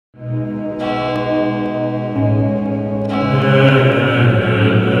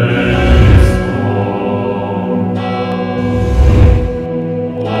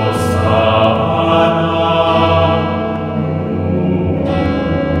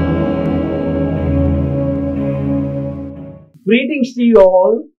Greetings to you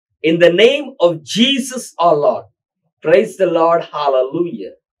all in the name of Jesus our Lord. Praise the Lord.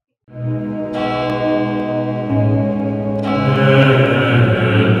 Hallelujah.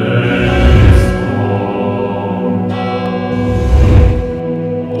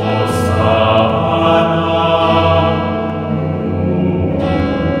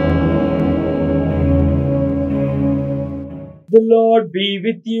 The Lord be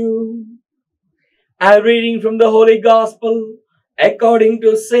with you. I'm reading from the Holy Gospel according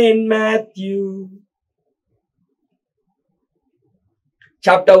to Saint Matthew.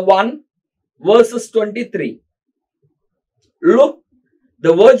 Chapter 1, verses 23. Look,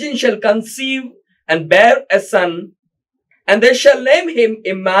 the virgin shall conceive and bear a son, and they shall name him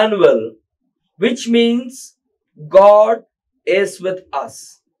Emmanuel, which means God is with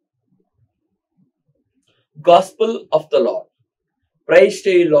us. Gospel of the Lord. Praise to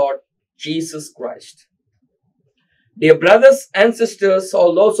you, Lord Jesus Christ. Dear brothers and sisters,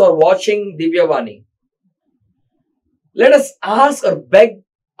 all those who are watching Divyavani, let us ask or beg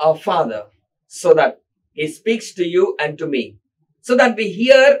our Father so that He speaks to you and to me, so that we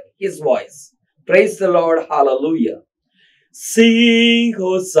hear His voice. Praise the Lord. Hallelujah. Sing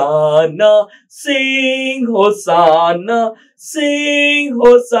Hosanna, sing Hosanna, sing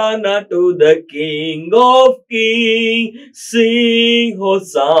Hosanna to the King of Kings. Sing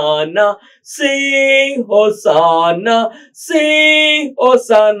Hosanna, sing Hosanna, sing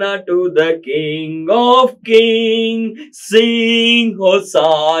Hosanna to the King of Kings. Sing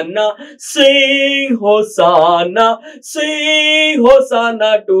Hosanna, sing Hosanna, sing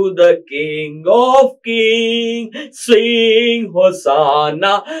Hosanna to the King of Kings. Sing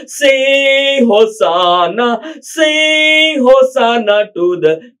Hosanna, sing Hosanna, sing Hosanna to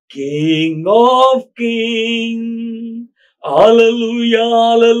the King of Kings. Hallelujah,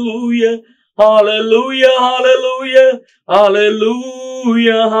 hallelujah, hallelujah, hallelujah,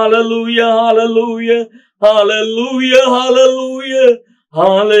 hallelujah, hallelujah, hallelujah, hallelujah, hallelujah,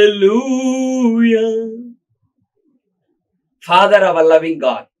 hallelujah. Father, our loving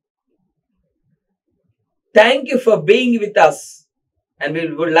God, thank you for being with us, and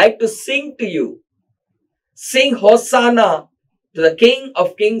we would like to sing to you. Sing Hosanna to the King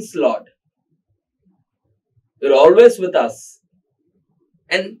of Kings, Lord. You're always with us.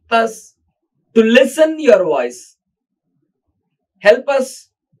 And help us to listen your voice. Help us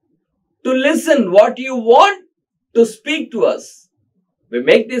to listen what you want to speak to us. We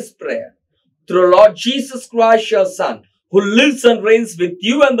make this prayer through Lord Jesus Christ, your Son, who lives and reigns with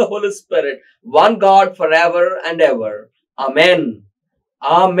you and the Holy Spirit, one God forever and ever. Amen.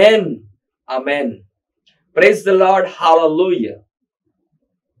 Amen. Amen. Praise the Lord. Hallelujah.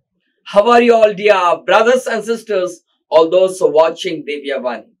 How are you all, dear brothers and sisters, all those who are watching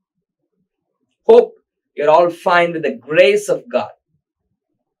Divyavani? Hope you're all fine with the grace of God.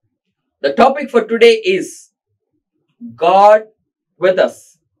 The topic for today is God with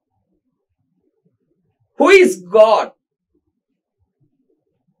us. Who is God?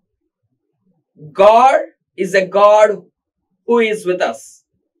 God is a God who is with us.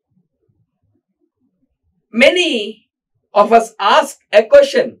 Many of us ask a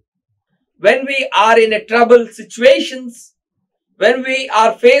question when we are in a troubled situations, when we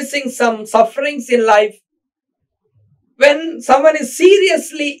are facing some sufferings in life, when someone is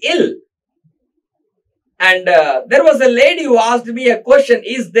seriously ill. And there was a lady who asked me a question,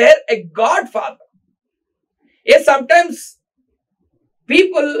 is there a God, Father? Yes, sometimes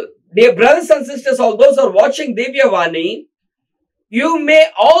people, dear brothers and sisters, all those who are watching Divyavani, you may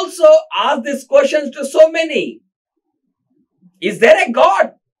also ask these questions to so many. Is there a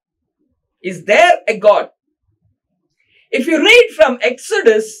God? Is there a God? If you read from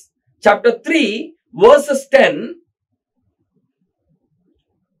Exodus chapter 3 verses 10,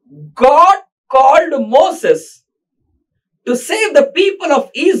 God called Moses to save the people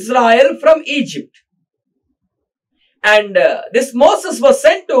of Israel from Egypt. And this Moses was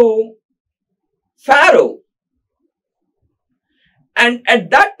sent to Pharaoh. And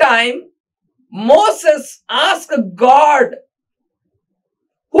at that time, Moses asked God,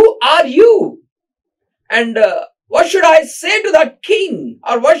 who are you? And what should I say to that king?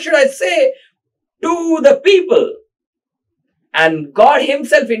 Or what should I say to the people? And God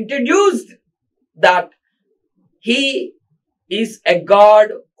himself introduced that he is a God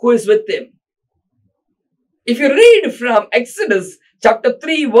who is with him. If you read from Exodus chapter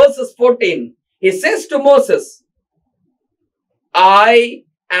 3 verses 14, he says to Moses, I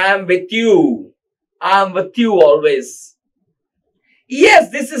am with you. I am with you always. Yes,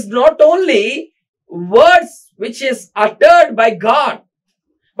 this is not only words which is uttered by God.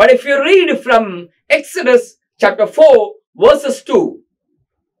 But if you read from Exodus chapter 4 verses 2.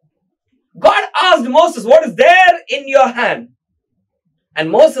 God asked Moses, what is there in your hand?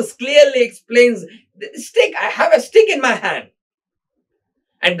 And Moses clearly explains, stick, I have a stick in my hand.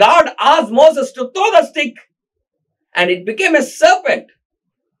 And God asked Moses to throw the stick, and it became a serpent.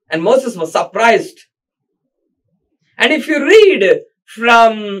 And Moses was surprised. And if you read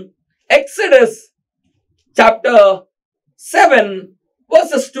from Exodus chapter 7,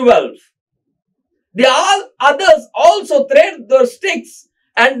 verses 12, the others also thread those sticks,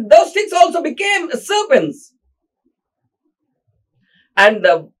 and those sticks also became serpents. And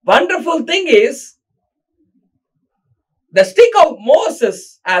the wonderful thing is, the stick of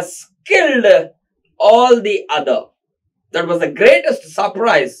Moses has killed all the other. That was the greatest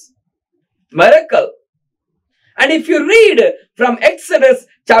surprise, miracle. And if you read from Exodus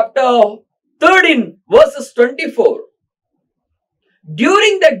chapter 13, verses 24,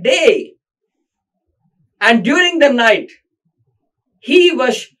 during the day and during the night, he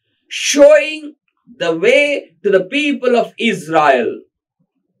was showing the way to the people of Israel.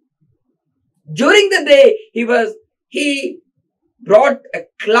 During the day, he brought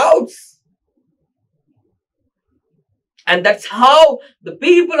clouds. And that's how the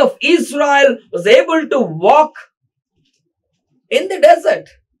people of Israel was able to walk in the desert.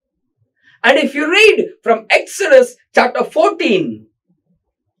 And if you read from Exodus chapter 14,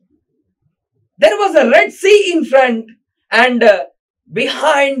 there was a Red Sea in front, and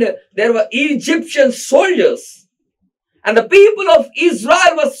behind there were Egyptian soldiers. And the people of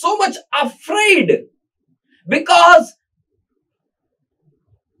Israel were so much afraid because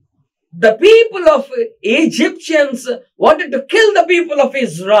the people of Egyptians wanted to kill the people of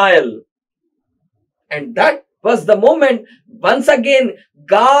Israel. And that was the moment, once again,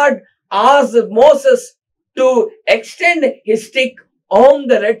 God asked Moses to extend his stick on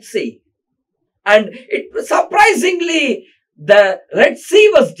the Red Sea. And surprisingly, the Red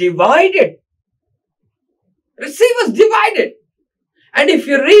Sea was divided. Red Sea was divided. And if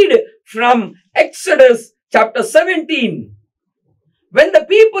you read from Exodus chapter 17, when the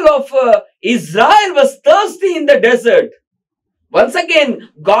people of Israel was thirsty in the desert, once again,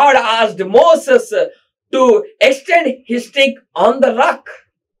 God asked Moses to extend his stick on the rock.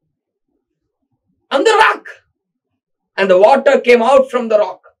 On the rock. And the water came out from the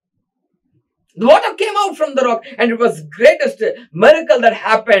rock. The water came out from the rock, and it was the greatest miracle that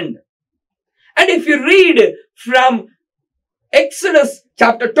happened. And if you read from Exodus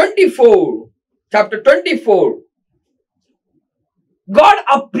chapter 24, God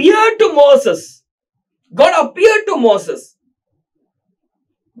appeared to Moses. God appeared to Moses.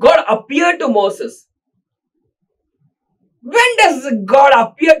 God appeared to Moses. When does God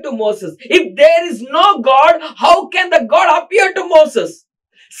appear to Moses? If there is no God, how can the God appear to Moses?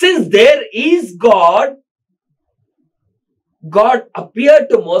 Since there is God, God appeared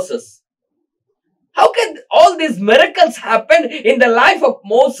to Moses. How can all these miracles happen in the life of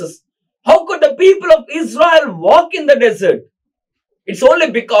Moses? How could the people of Israel walk in the desert? It's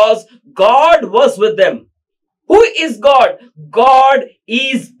only because God was with them. Who is God? God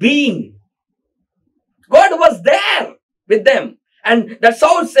is being. God was there with them. And that's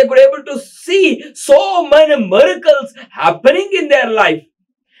how they were able to see so many miracles happening in their life.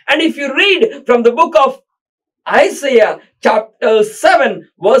 And if you read from the book of Isaiah chapter 7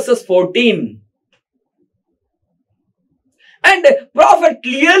 verses 14, and the prophet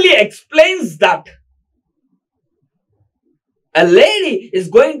clearly explains that a lady is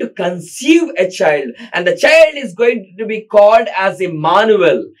going to conceive a child, and the child is going to be called as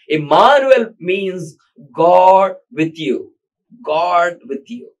Emmanuel. Emmanuel means God with you. God with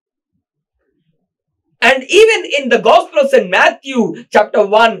you. And even in the Gospel of St. Matthew chapter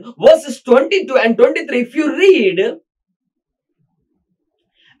 1 verses 22 and 23, if you read,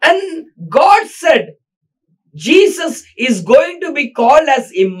 and God said, Jesus is going to be called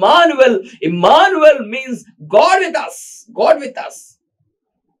as Emmanuel. Emmanuel means God with us. God with us.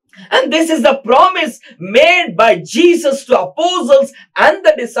 And this is the promise made by Jesus to apostles and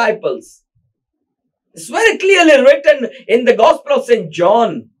the disciples. It's very clearly written in the Gospel of St.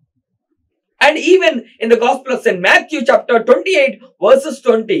 John. And even in the Gospel of St. Matthew chapter 28 verses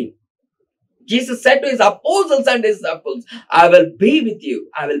 20. Jesus said to his apostles and his disciples, I will be with you.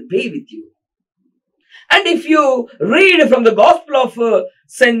 I will be with you. And if you read from the Gospel of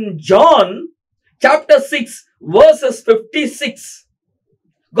St. John, chapter 6, verses 56.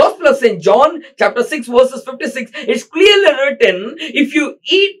 Gospel of St. John, chapter 6, verses 56. It's clearly written, if you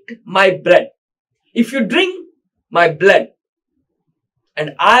eat my bread, if you drink my blood,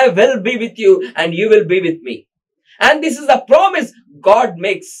 and I will be with you, and you will be with me. And this is a promise God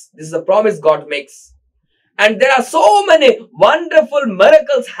makes. This is a promise God makes. And there are so many wonderful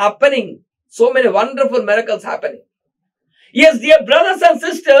miracles happening. So many wonderful miracles happening. Yes, dear brothers and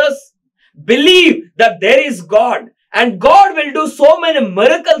sisters, believe that there is God. And God will do so many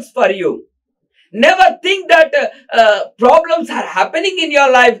miracles for you. Never think that problems are happening in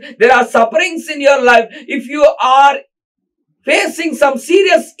your life. There are sufferings in your life. If you are facing some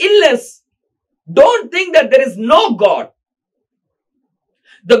serious illness, don't think that there is no God.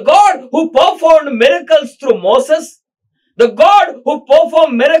 The God who performed miracles through Moses, the God who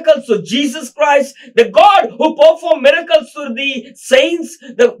performed miracles through Jesus Christ, the God who performed miracles through the saints,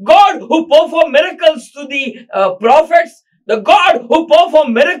 the God who performed miracles through the prophets, the God who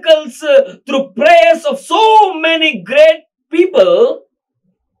performed miracles through prayers of so many great people.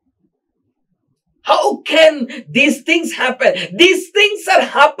 How can these things happen? These things are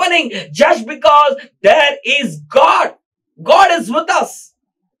happening just because there is God. God is with us.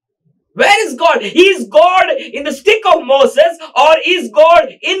 Where is God? Is God in the stick of Moses, or is God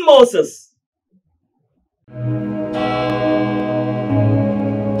in Moses?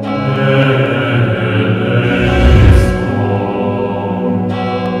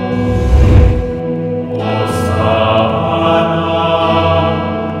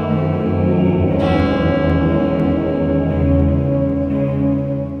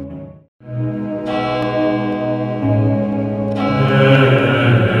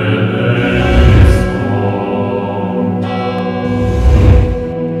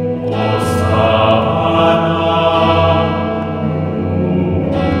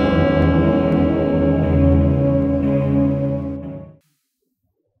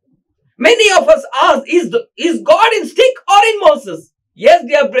 Many of us ask, is God in stick or in Moses? Yes,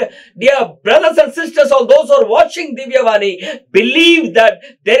 dear brothers and sisters, all those who are watching Divyavani, believe that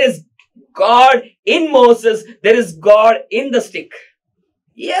there is God in Moses, there is God in the stick.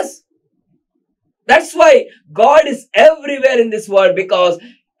 Yes. That's why God is everywhere in this world, because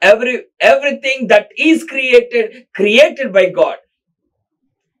everything that is created by God.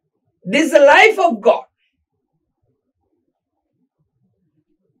 This is the life of God.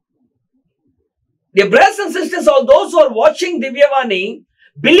 Dear brothers and sisters, all those who are watching Divyavani,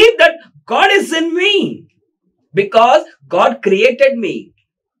 believe that God is in me because God created me.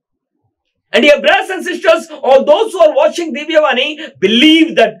 And dear brothers and sisters, all those who are watching Divyavani,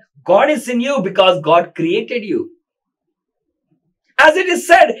 believe that God is in you because God created you. As it is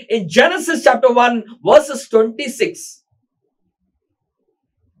said in Genesis chapter 1, verses 26.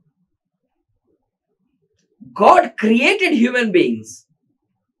 God created human beings.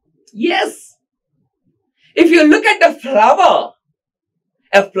 Yes. If you look at a flower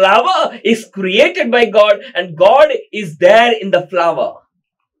is created by God, and God is there in the flower.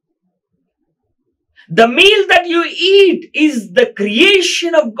 The meal that you eat is the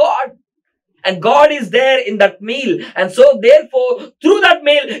creation of God, and God is there in that meal. And so therefore, through that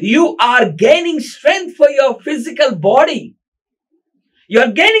meal, you are gaining strength for your physical body. You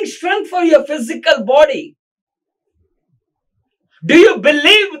are gaining strength for your physical body. Do you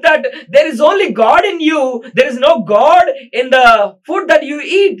believe that there is only God in you? There is no God in the food that you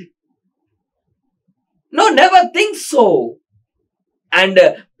eat? No, never think so. And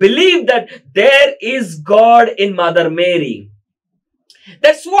believe that there is God in Mother Mary.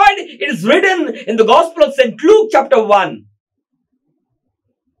 That's why it is written in the Gospel of St. Luke chapter 1.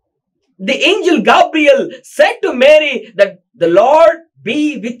 The angel Gabriel said to Mary that the Lord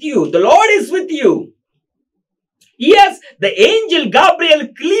be with you. The Lord is with you. Yes, the angel Gabriel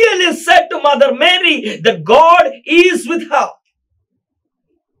clearly said to Mother Mary that God is with her.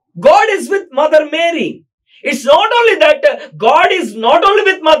 God is with Mother Mary. It's not only that God is not only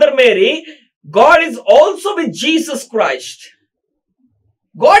with Mother Mary, God is also with Jesus Christ.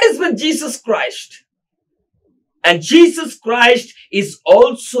 God is with Jesus Christ. And Jesus Christ is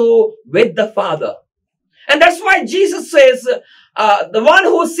also with the Father. And that's why Jesus says, the one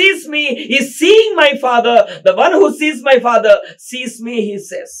who sees me is seeing my Father. The one who sees my Father sees me, he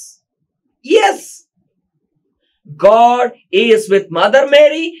says. Yes. God is with Mother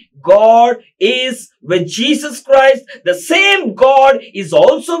Mary. God is with Jesus Christ. The same God is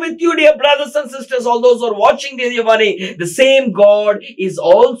also with you, dear brothers and sisters. All those who are watching Divyavani, the same God is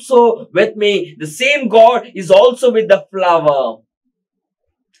also with me. The same God is also with the flower.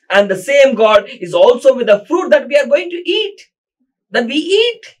 And the same God is also with the fruit that we are going to eat. That we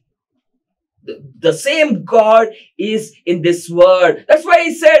eat. The same God is in this word. That's why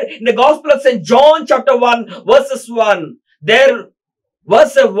he said in the Gospel of St. John chapter 1 verses 1. There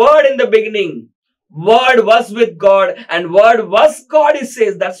was a word in the beginning. Word was with God and word was God, he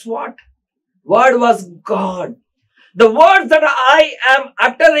says. That's what? Word was God. The words that I am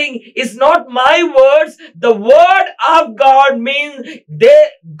uttering is not my words. The word of God means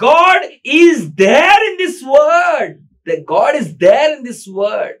God is there in this word. That God is there in this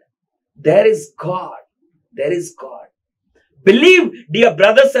word. There is God. There is God. Believe, dear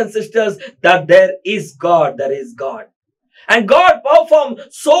brothers and sisters, that there is God. There is God. And God performed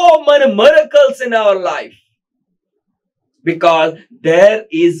so many miracles in our life. Because there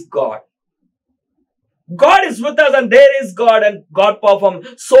is God. God is with us and there is God, and God performed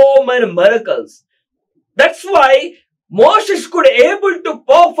so many miracles. That's why Moses could able to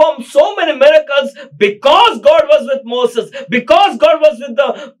perform so many miracles because God was with Moses, because God was with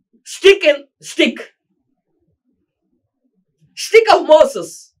the stick of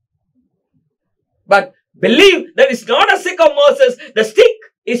Moses. But believe that it's not a stick of Moses. The stick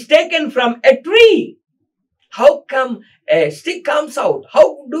is taken from a tree. How come a stick comes out?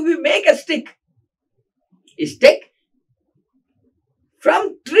 How do we make a stick? A stick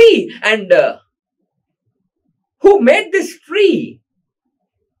from tree. And who made this tree?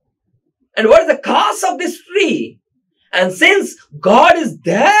 And what is the cause of this tree? And since God is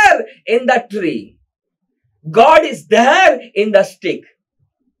there in that tree, God is there in the stick,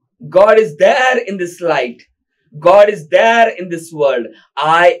 God is there in this light, God is there in this world.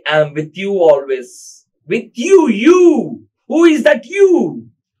 I am with you always. With you, you. Who is that you?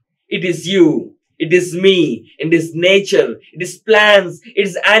 It is you. It is me. It is nature. It is plants. It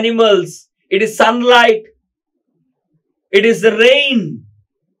is animals. It is sunlight. It is the rain.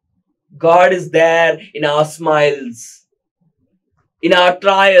 God is there in our smiles, in our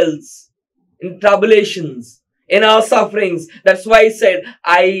trials, in tribulations, in our sufferings. That's why he said,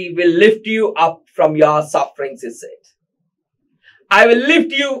 I will lift you up from your sufferings, he said. I will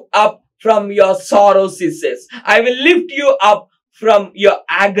lift you up from your sorrows, he says. I will lift you up from your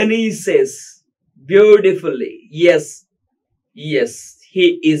agony, he says. Beautifully. Yes. Yes.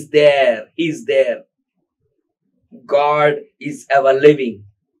 He is there. He is there. God is ever living.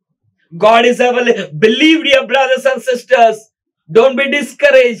 God is ever living. Believe, dear brothers and sisters. Don't be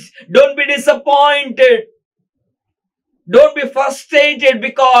discouraged. Don't be disappointed. Don't be frustrated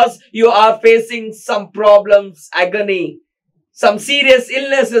because you are facing some problems, agony, some serious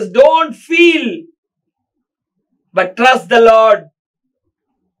illnesses. Don't feel. But trust the Lord.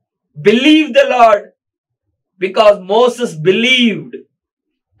 Believe the Lord. Because Moses believed.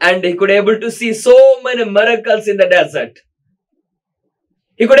 And he could able to see so many miracles in the desert.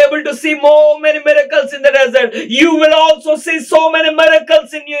 He could able to see many miracles in the desert. You will also see so many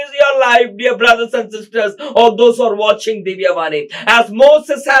miracles in your life, dear brothers and sisters, or those who are watching Divyavani. As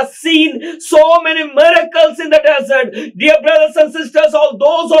Moses has seen so many miracles in the desert, dear brothers and sisters, all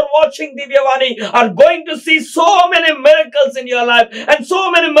those who are watching Divyavani are going to see so many miracles in your life and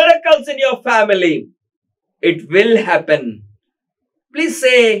so many miracles in your family. It will happen. Please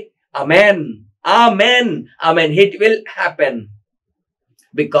say Amen. Amen. Amen. It will happen.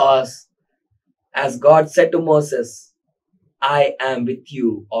 Because as God said to Moses, I am with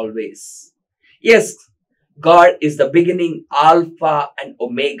you always. Yes, God is the beginning, Alpha and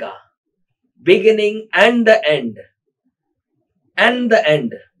Omega. Beginning and the end. And the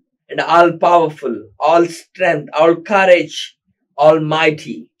end. And all powerful, all strength, all courage,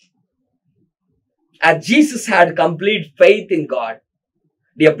 almighty. As Jesus had complete faith in God,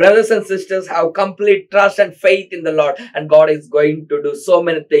 dear brothers and sisters, have complete trust and faith in the Lord, and God is going to do so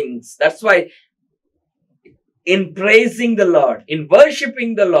many things. That's why in praising the Lord, in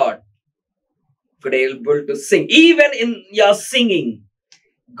worshipping the Lord, could be able to sing. Even in your singing,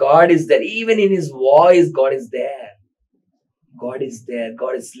 God is there. Even in His voice, God is there. God is there.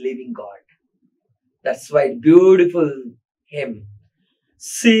 God is living God. That's why beautiful hymn.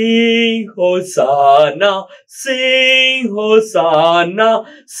 Sing Hosanna, sing Hosanna,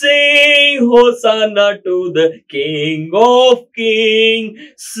 sing Hosanna to the King of Kings.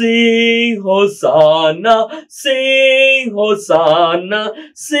 Sing Hosanna, sing Hosanna,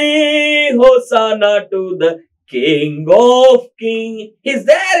 sing Hosanna to the King of Kings. He's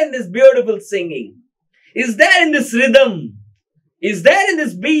there in this beautiful singing. He's there in this rhythm. He's there in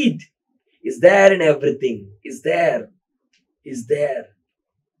this beat. He's there in everything. He's there. He's there.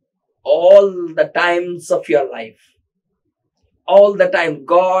 All the times of your life. All the time.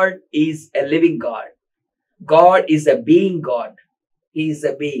 God is a living God. God is a being God. He is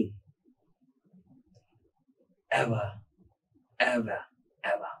a being. Ever. Ever.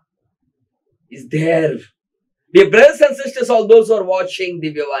 Ever. Is there. Dear brothers and sisters, all those who are watching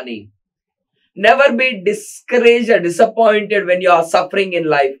Divyavani, never be discouraged or disappointed when you are suffering in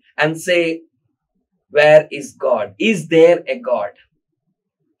life and say, where is God? Is there a God?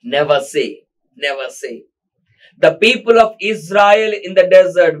 Never say. Never say. The people of Israel in the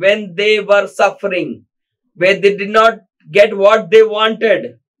desert, when they were suffering, where they did not get what they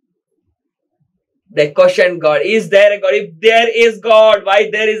wanted, they questioned God. Is there a God? If there is God, why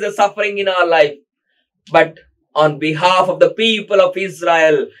there is a suffering in our life? But on behalf of the people of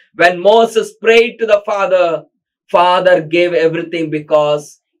Israel, when Moses prayed to the Father, Father gave everything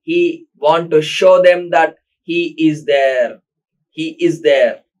because he wanted to show them that he is there. He is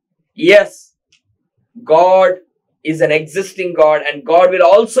there. Yes, God is an existing God, and God will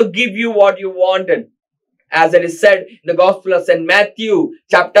also give you what you wanted. As it is said in the Gospel of St. Matthew,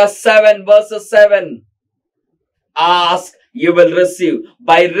 chapter 7, verse 7. Ask, you will receive.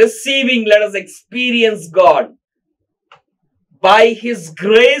 By receiving, let us experience God. By His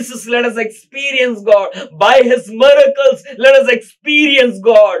graces, let us experience God. By His miracles, let us experience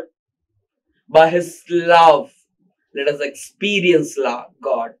God. By His love, let us experience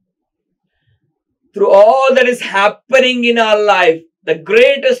God. Through all that is happening in our life, the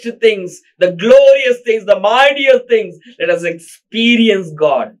greatest things, the glorious things, the mightiest things, let us experience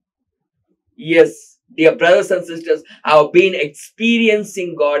God. Yes, dear brothers and sisters, I have been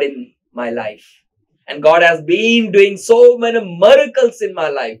experiencing God in my life. And God has been doing so many miracles in my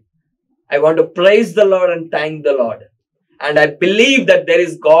life. I want to praise the Lord and thank the Lord. And I believe that there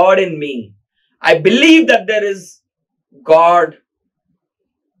is God in me. I believe that there is God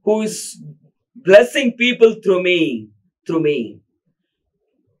who is blessing people through me.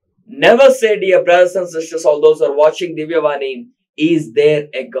 Never say, dear brothers and sisters, all those who are watching Divyavani, is there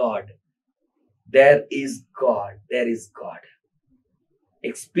a God? There is God. There is God.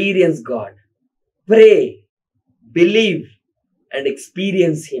 Experience God. Pray, believe, and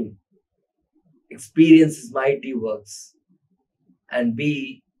experience Him. Experience His mighty works. And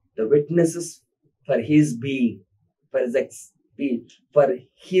be the witnesses for His being, for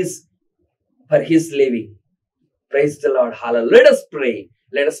His living. Praise the Lord. Hallelujah. Let us pray.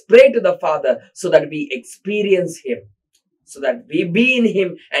 Let us pray to the Father so that we experience Him. So that we be in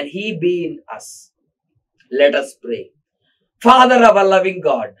Him and He be in us. Let us pray. Father, our loving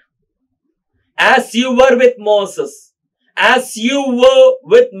God, as you were with Moses, as you were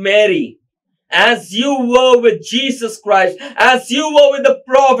with Mary, as you were with Jesus Christ, as you were with the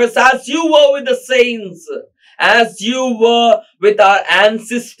prophets, as you were with the saints, as you were with our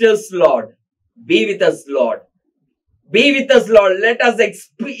ancestors, Lord, be with us, Lord. Be with us, Lord. Let us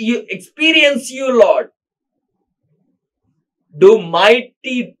experience you, Lord. Do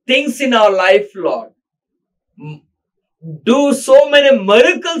mighty things in our life, Lord. Do so many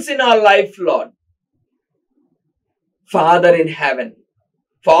miracles in our life, Lord. Father in heaven,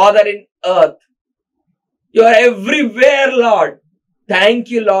 Father in earth, you are everywhere, Lord. Thank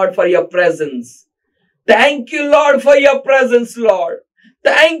you, Lord, for your presence. Thank you, Lord, for your presence, Lord.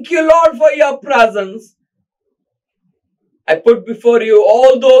 Thank you, Lord, for your presence. I put before you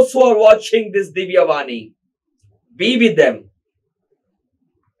all those who are watching this Divyavani. Be with them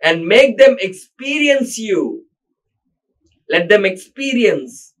and make them experience you. Let them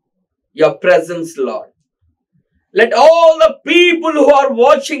experience your presence, Lord. Let all the people who are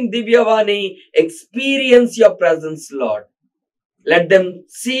watching Divyavani experience your presence, Lord. Let them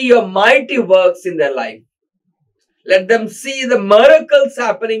see your mighty works in their life. Let them see the miracles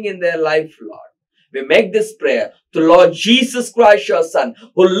happening in their life, Lord. We make this prayer to Lord Jesus Christ, your Son,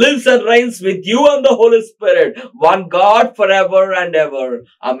 who lives and reigns with you and the Holy Spirit, one God forever and ever.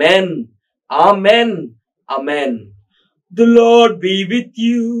 Amen. Amen. Amen. The Lord be with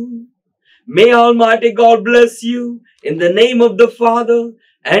you. May Almighty God bless you in the name of the Father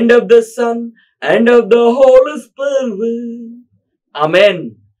and of the Son and of the Holy Spirit.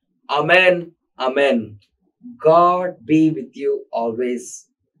 Amen. Amen. Amen. God be with you always.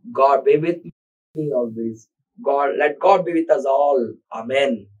 God be with me always. Let God be with us all.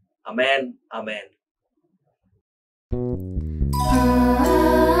 Amen. Amen. Amen.